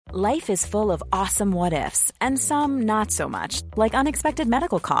Life is full of awesome what-ifs, and some not so much, like unexpected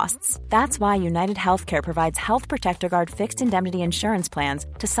medical costs. That's why United Healthcare provides Health Protector Guard fixed indemnity insurance plans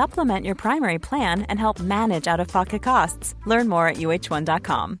to supplement your primary plan and help manage out-of-pocket costs. Learn more at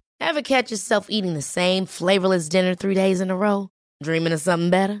uh1.com. Ever catch yourself eating the same flavorless dinner 3 days in a row? Dreaming of something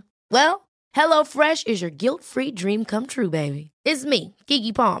better? Well, HelloFresh is your guilt-free dream come true, baby. It's me,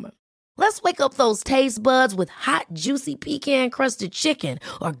 Keke Palmer. Let's wake up those taste buds with hot, juicy pecan-crusted chicken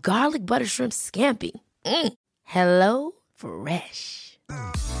or garlic butter shrimp scampi. Hello Fresh.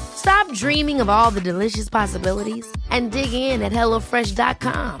 Stop dreaming of all the delicious possibilities and dig in at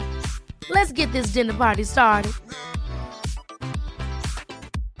HelloFresh.com. Let's get this dinner party started.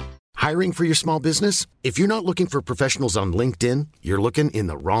 Hiring for your small business? If you're not looking for professionals on LinkedIn, you're looking in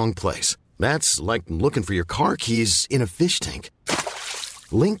the wrong place. That's like looking for your car keys in a fish tank.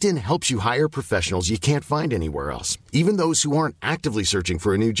 LinkedIn helps you hire professionals you can't find anywhere else, even those who aren't actively searching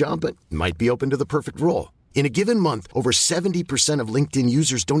for a new job but might be open to the perfect role. In a given month, over 70% of LinkedIn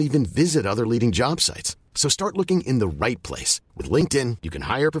users don't even visit other leading job sites. So start looking in the right place. With LinkedIn, you can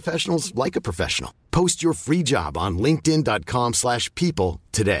hire professionals like a professional. Post your free job on linkedin.com/people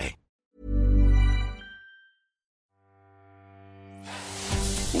today.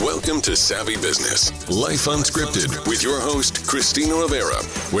 Welcome to Savvy Business, Life Unscripted, with your host, Christina Rivera,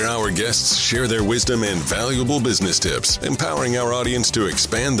 where our guests share their wisdom and valuable business tips, empowering our audience to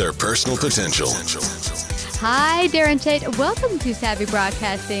expand their personal potential. Hi, Darren Chait. Welcome to Savvy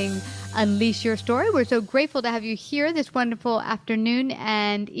Broadcasting. Unleash your story. We're so grateful to have you here this wonderful afternoon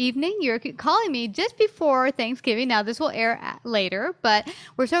and evening. You're calling me just before Thanksgiving. Now, this will air later, but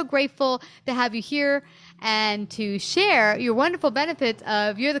we're so grateful to have you here and to share your wonderful benefits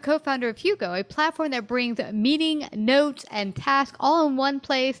of, you're the co-founder of Hugo, a platform that brings meeting, notes, and tasks all in one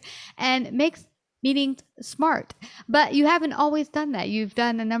place and makes meetings smart. But you haven't always done that. You've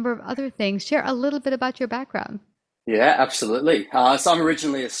done a number of other things. Share a little bit about your background. Yeah, absolutely. So I'm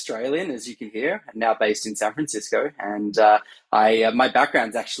originally Australian, as you can hear, now based in San Francisco. And my background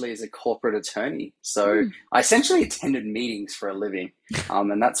is actually as a corporate attorney. So I essentially attended meetings for a living.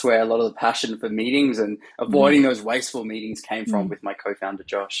 And that's where a lot of the passion for meetings and avoiding those wasteful meetings came from with my co-founder,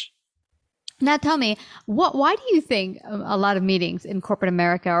 Josh. Now tell me, why do you think a lot of meetings in corporate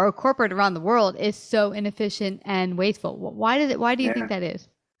America or corporate around the world is so inefficient and wasteful? Why do you think that is?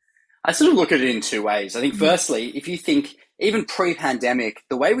 I sort of look at it in two ways. I think firstly, if you think even pre-pandemic,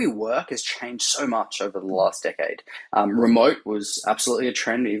 the way we work has changed so much over the last decade. Remote was absolutely a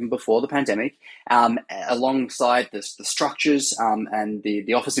trend even before the pandemic, alongside the structures and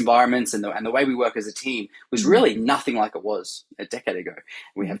the office environments and the way we work as a team was really nothing like it was a decade ago.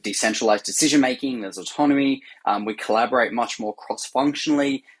 We have decentralized decision-making, there's autonomy, we collaborate much more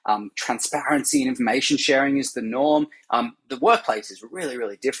cross-functionally, transparency and information sharing is the norm. The workplace is really,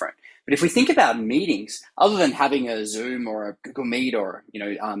 really different. But if we think about meetings, other than having a Zoom or a Google Meet or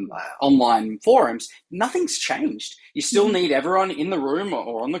online forums, nothing's changed. You still need everyone in the room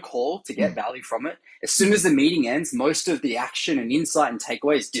or on the call to get value from it. As soon as the meeting ends, most of the action and insight and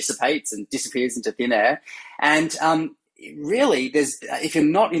takeaways dissipates and disappears into thin air. And really, if you're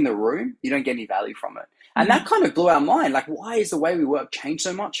not in the room, you don't get any value from it. And that kind of blew our mind. Like, why is the way we work changed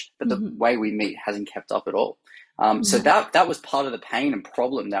so much, but the way we meet hasn't kept up at all? So that was part of the pain and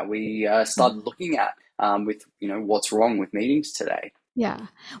problem that we started looking at with, what's wrong with meetings today. Yeah.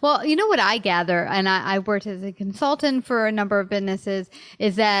 Well, you know what I gather, and I worked as a consultant for a number of businesses,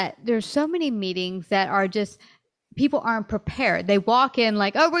 is that there's so many meetings that are just, people aren't prepared. They walk in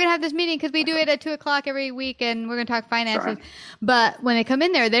like, oh, we're going to have this meeting because we do it at 2:00 every week and we're going to talk finances. Right. But when they come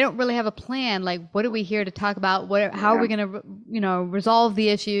in there, they don't really have a plan. Like, what are we here to talk about? How are we going to, resolve the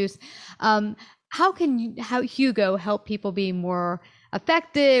issues? How can Hugo help people be more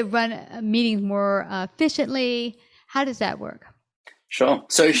effective, run meetings more efficiently? How does that work? Sure.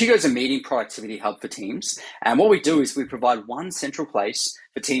 So Hugo is a meeting productivity hub for teams. And what we do is we provide one central place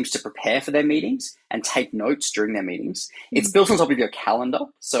for teams to prepare for their meetings and take notes during their meetings. It's built on top of your calendar.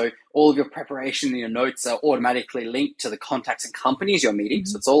 So all of your preparation and your notes are automatically linked to the contacts and companies you're meeting.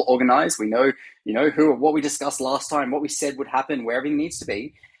 So it's all organized. We know, what we discussed last time, what we said would happen, where everything needs to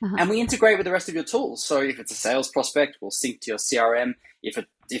be. And we integrate with the rest of your tools. So if it's a sales prospect, we'll sync to your CRM.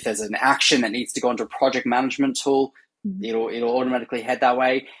 If there's an action that needs to go into a project management tool, it'll automatically head that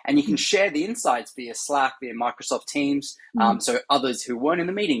way. And you can share the insights via Slack, via Microsoft Teams, so others who weren't in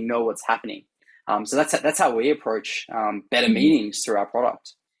the meeting know what's happening. So that's how we approach better meetings through our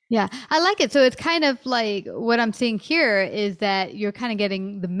product. Yeah, I like it. So it's kind of like what I'm seeing here is that you're kind of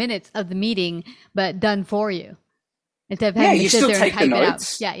getting the minutes of the meeting, but done for you. Instead of having to sit there and type it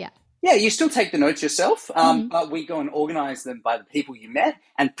out. Yeah. Yeah, you still take the notes yourself, but we go and organize them by the people you met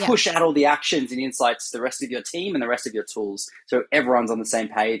and push out all the actions and insights to the rest of your team and the rest of your tools. So everyone's on the same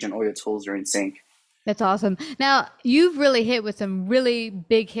page and all your tools are in sync. That's awesome. Now, you've really hit with some really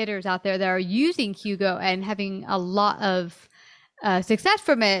big hitters out there that are using Hugo and having a lot of success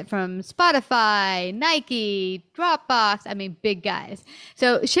from it, from Spotify, Nike, Dropbox, I mean, big guys.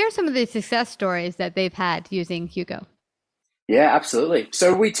 So share some of the success stories that they've had using Hugo. Yeah, absolutely.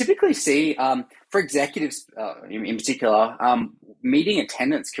 So we typically see, for executives in particular, meeting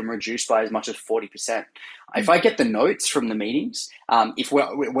attendance can reduce by as much as 40%. If I get the notes from the meetings, if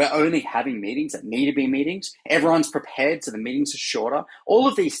we're only having meetings that need to be meetings, everyone's prepared, so the meetings are shorter. All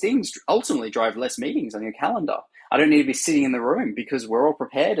of these things ultimately drive less meetings on your calendar. I don't need to be sitting in the room because we're all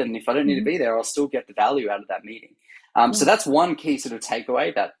prepared, and if I don't need to be there, I'll still get the value out of that meeting. So that's one key sort of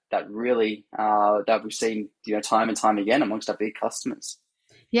takeaway that really that we've seen, time and time again amongst our big customers.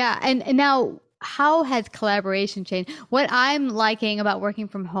 Yeah, and now how has collaboration changed? What I'm liking about working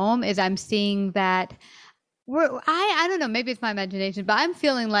from home is I'm seeing that I don't know, maybe it's my imagination, but I'm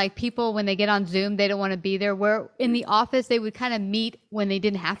feeling like people, when they get on Zoom, they don't want to be there. Where in the office, they would kind of meet when they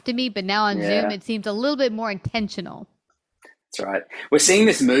didn't have to meet, but now on Zoom, it seems a little bit more intentional. That's right. We're seeing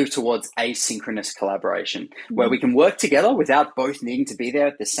this move towards asynchronous collaboration, where we can work together without both needing to be there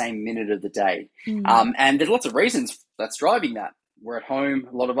at the same minute of the day. And there's lots of reasons that's driving that. We're at home,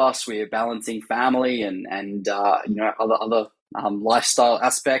 a lot of us, we're balancing family and other lifestyle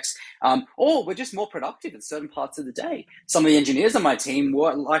aspects, or we're just more productive in certain parts of the day. Some of the engineers on my team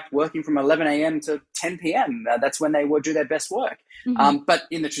like working from 11 a.m. to 10 p.m. That's when they would do their best work. But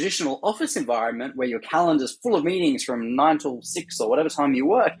in the traditional office environment where your calendar's full of meetings from 9 till 6 or whatever time you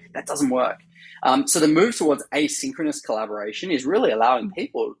work, that doesn't work. So the move towards asynchronous collaboration is really allowing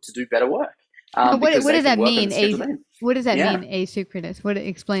people to do better work. What does that mean? What does that mean, asynchronous?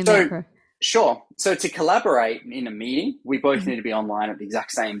 Explain that? Sure. So to collaborate in a meeting, we both need to be online at the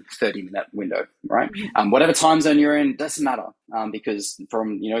exact same 30-minute window, right? Whatever time zone you're in, doesn't matter, because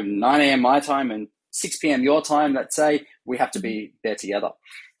from 9 a.m. my time and 6 p.m. your time, let's say, we have to be there together.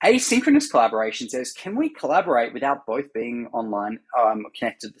 Asynchronous collaboration says, can we collaborate without both being online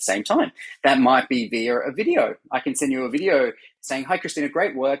connected at the same time? That might be via a video. I can send you a video saying, hi, Christina,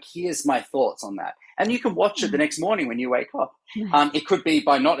 great work. Here's my thoughts on that. And you can watch it the next morning when you wake up. It could be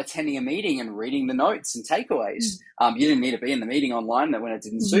by not attending a meeting and reading the notes and takeaways. You didn't need to be in the meeting online when it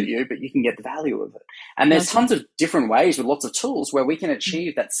didn't suit you, but you can get the value of it. And there's tons of different ways with lots of tools where we can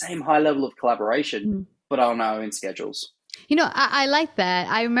achieve that same high level of collaboration, but on our own schedules. I like that.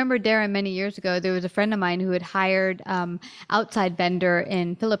 I remember, Darren, many years ago, there was a friend of mine who had hired outside vendor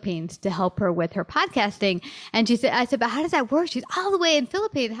in Philippines to help her with her podcasting. And I said, but how does that work? She's all the way in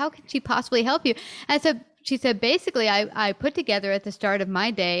Philippines. How can she possibly help you? And she said, basically, I put together at the start of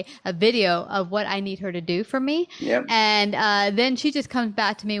my day a video of what I need her to do for me. Yep. And then she just comes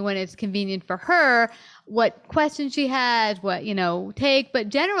back to me when it's convenient for her, what questions she has, what, take. But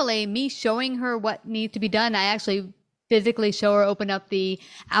generally, me showing her what needs to be done, I actually physically show her, open up the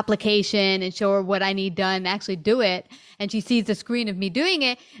application and show her what I need done, actually do it. And she sees the screen of me doing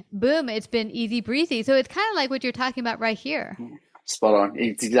it. Boom, it's been easy breezy. So it's kind of like what you're talking about right here. Spot on.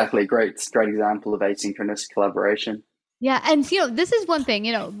 It's exactly a great example of asynchronous collaboration. Yeah. And, this is one thing,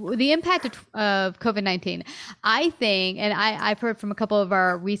 the impact of COVID-19, I think, and I've heard from a couple of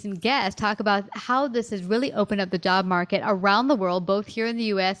our recent guests talk about how this has really opened up the job market around the world, both here in the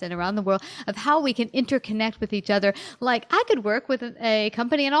U.S. and around the world, of how we can interconnect with each other. Like I could work with a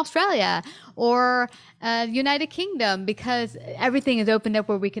company in Australia or United Kingdom because everything is opened up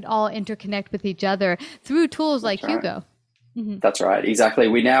where we can all interconnect with each other through tools like Hugo. That's right. Exactly.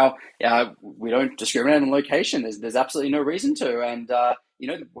 We now, we don't discriminate on location. There's absolutely no reason to. And,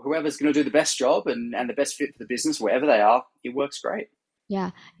 whoever's going to do the best job and the best fit for the business, wherever they are, it works great.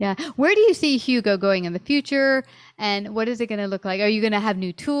 Yeah. Yeah. Where do you see Hugo going in the future? And what is it going to look like? Are you going to have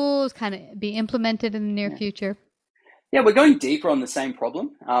new tools kind of be implemented in the near future? Yeah, we're going deeper on the same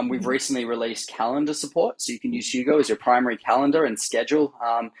problem. We've recently released calendar support, so you can use Hugo as your primary calendar and schedule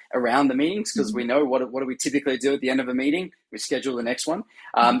around the meetings, because we know what do we typically do at the end of a meeting? We schedule the next one.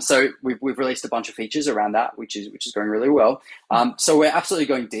 So we've released a bunch of features around that, which is going really well. So we're absolutely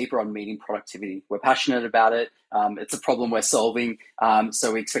going deeper on meeting productivity. We're passionate about it. It's a problem we're solving.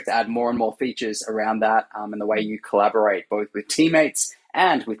 So we expect to add more and more features around that and the way you collaborate both with teammates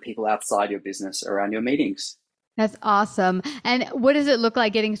and with people outside your business around your meetings. That's awesome. And what does it look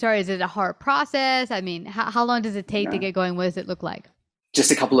like getting started? Is it a hard process? I mean, how long does it take to get going? What does it look like?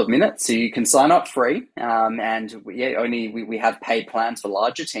 just a couple of minutes. So you can sign up free. We have paid plans for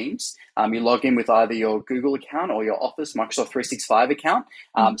larger teams. You log in with either your Google account or your Office Microsoft 365 account.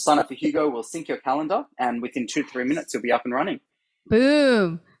 Sign up for Hugo. We'll sync your calendar, and within 2 to 3 minutes, you'll be up and running.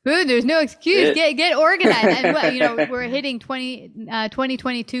 Boom. Boom. There's no excuse. Get organized. And we're hitting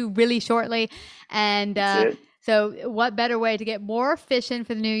 2022 really shortly. And so what better way to get more efficient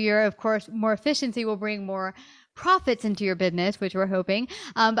for the new year? Of course, more efficiency will bring more profits into your business, which we're hoping.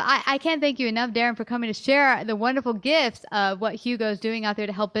 But I can't thank you enough, Darren, for coming to share the wonderful gifts of what Hugo's doing out there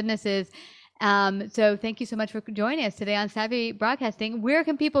to help businesses. So thank you so much for joining us today on Savvy Broadcasting. Where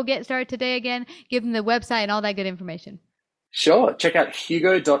can people get started today again? Give them the website and all that good information. Sure. Check out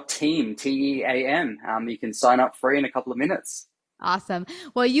hugo.team, TEAM. You can sign up free in a couple of minutes. Awesome.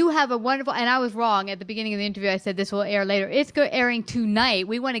 Well, you have a wonderful, and I was wrong at the beginning of the interview. I said this will air later. It's airing tonight.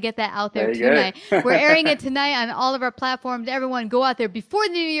 We want to get that out there tonight. We're airing it tonight on all of our platforms. Everyone go out there before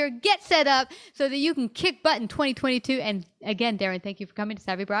the new year, get set up so that you can kick butt in 2022. And again, Darren, thank you for coming to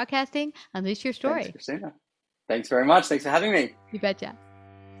Savvy Broadcasting. Unleash your story. Thanks, Christina. Thanks very much. Thanks for having me. You betcha.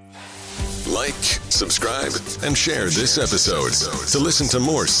 Like, subscribe, and share this episode. To listen to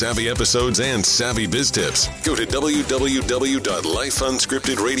more savvy episodes and savvy biz tips, go to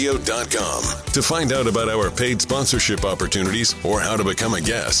www.lifeunscriptedradio.com. To find out about our paid sponsorship opportunities or how to become a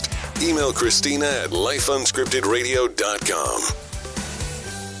guest, email Christina at lifeunscriptedradio.com.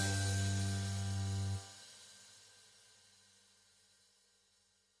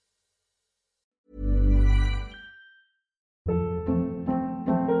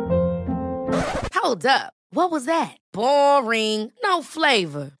 Hold up. What was that? Boring. No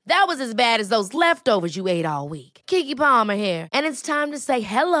flavor. That was as bad as those leftovers you ate all week. Keke Palmer here. And it's time to say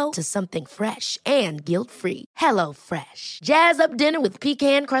hello to something fresh and guilt-free. Hello Fresh. Jazz up dinner with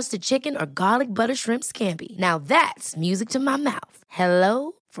pecan-crusted chicken or garlic butter shrimp scampi. Now that's music to my mouth.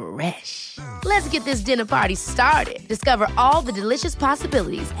 Hello Fresh. Let's get this dinner party started. Discover all the delicious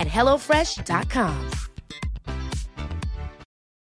possibilities at HelloFresh.com.